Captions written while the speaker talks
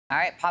All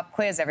right, pop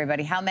quiz,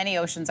 everybody. How many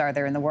oceans are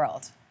there in the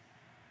world?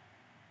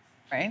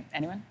 Right?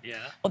 Anyone? Yeah.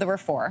 Well, there were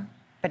 4,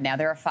 but now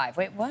there are 5.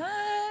 Wait,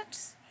 what?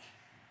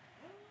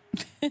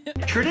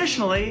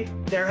 Traditionally,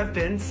 there have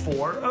been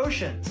 4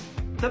 oceans: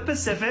 the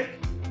Pacific,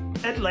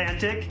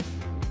 Atlantic,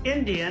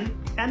 Indian,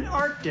 and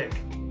Arctic.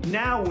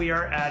 Now we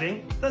are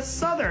adding the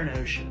Southern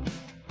Ocean.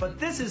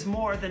 But this is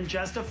more than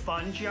just a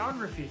fun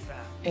geography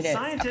fact. It is.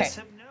 Scientists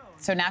Okay. have known.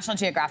 So National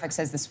Geographic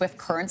says the swift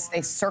currents,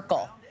 they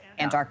circle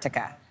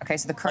Antarctica. Okay,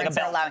 so the currents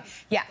are allowing,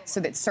 so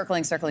that's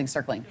circling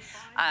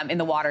in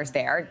the waters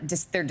there.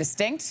 They're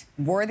distinct,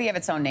 worthy of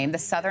its own name, the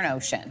Southern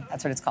Ocean.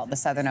 That's what it's called, the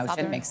Southern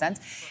Ocean. Makes sense.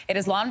 It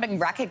has long been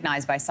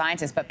recognized by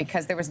scientists, but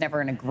because there was never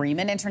an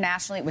agreement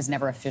internationally, it was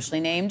never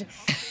officially named.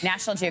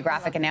 National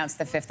Geographic announced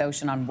the 5th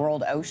ocean on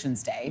World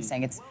Oceans Day,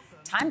 saying it's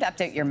time to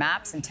update your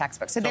maps and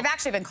textbooks. So they've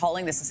actually been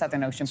calling this the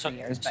Southern Ocean for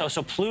years. But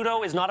So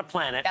Pluto is not a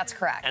planet. That's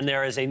correct. And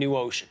there is a new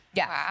ocean.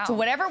 Yeah. Wow. So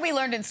whatever we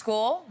learned in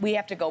school, we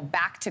have to go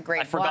back to grade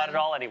 1. I forgot it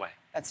all anyway.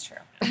 That's true.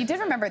 But you did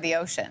remember the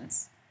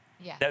oceans.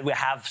 Yeah. That we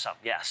have some,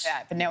 yes.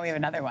 Yeah, but now we have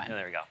another one. Yeah,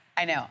 there we go.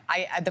 I know.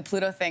 The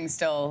Pluto thing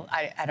still,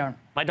 I don't.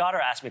 My daughter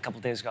asked me a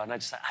couple days ago, and I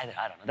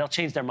don't know. They'll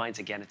change their minds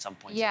again at some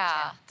point.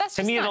 Yeah. That's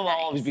To just me, not it'll nice.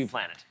 always be a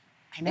planet.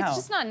 I know. It's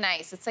just not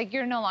nice. It's like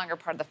you're no longer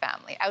part of the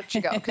family. Out you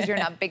go, because you're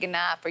not big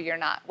enough or you're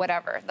not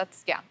whatever.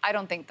 I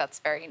don't think that's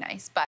very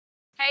nice. But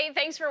Hey,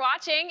 thanks for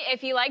watching.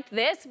 If you liked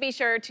this, be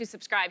sure to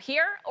subscribe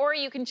here, or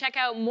you can check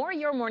out more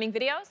Your Morning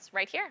videos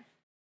right here.